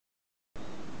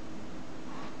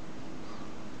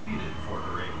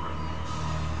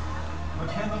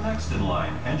next in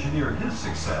line engineered his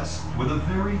success with a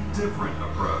very different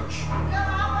approach.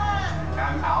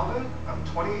 I'm Alvin. I'm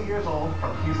 28 years old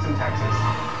from Houston, Texas.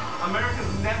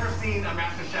 America's never seen a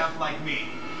MasterChef like me.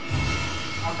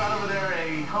 I've got over there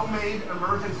a homemade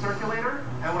immersion circulator,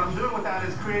 and what I'm doing with that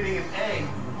is creating an egg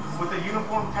with a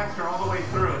uniform texture all the way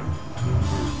through it.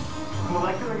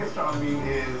 Molecular gastronomy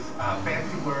is a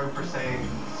fancy word for saying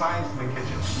science in the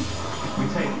kitchen. We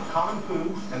take common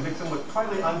foods and mix them with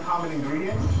slightly uncommon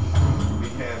ingredients. We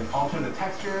can alter the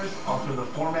textures, alter the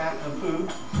format of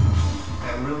food,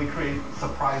 and really create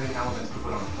surprising elements to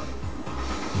put on the plate.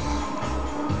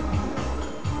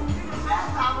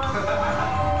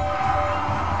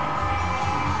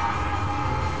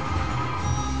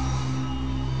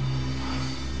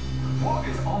 What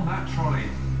is on that trolley?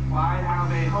 Well, I have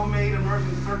a homemade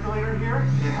immersion circulator here.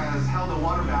 It has held a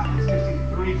water bath at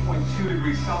 63.2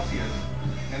 degrees Celsius,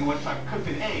 in which I've cooked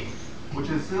an egg, which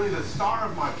is really the star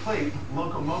of my plate,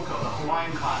 Loco Moco, the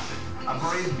Hawaiian classic. A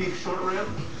braised beef short rib,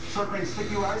 short grain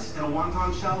sticky rice, and a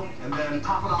wonton shell, and then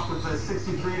top it off with a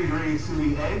 63-degree sous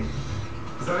vide egg.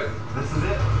 Is that it? This is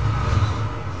it.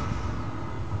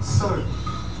 So,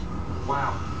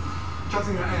 wow.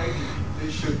 Cutting that egg,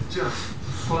 it should just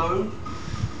flow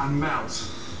and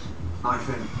melt. Knife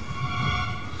in.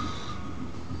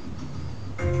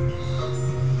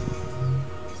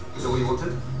 Is that what you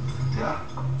wanted? Yeah,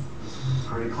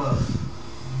 pretty close.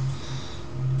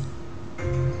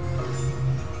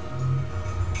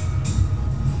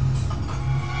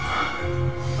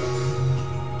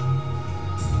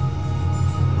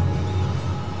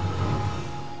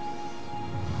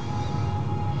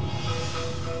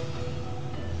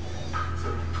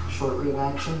 Short rib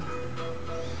action.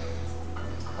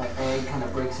 That egg kind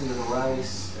of breaks into the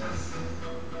rice. Yes.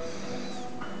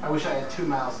 I wish I had 2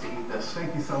 mouths to eat this.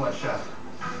 Thank you so much, Chef.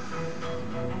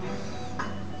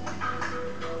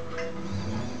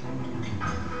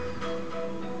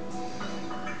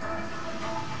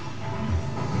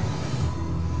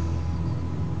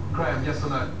 Graham, yes or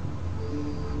no?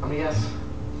 I'm a yes.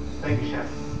 Thank you, Chef.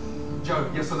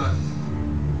 Joe, yes or no?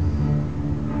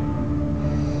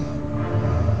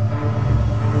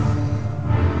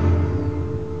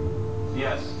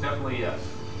 Yes, definitely yes.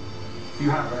 You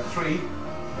have 3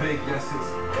 big yeses.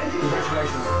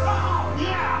 Congratulations. Oh,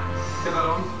 yeah! Get that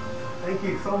on. Thank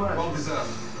you so much. Well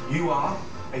deserved. You are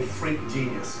a freak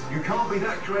genius. You can't be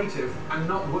that creative and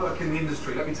not work in the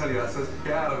industry. Let me tell you that. So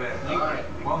get out of it. All right.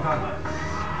 Well done.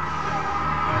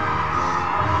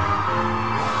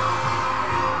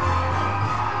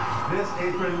 This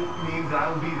apron means that I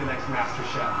will be the next Master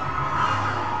Chef.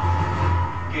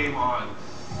 Game on.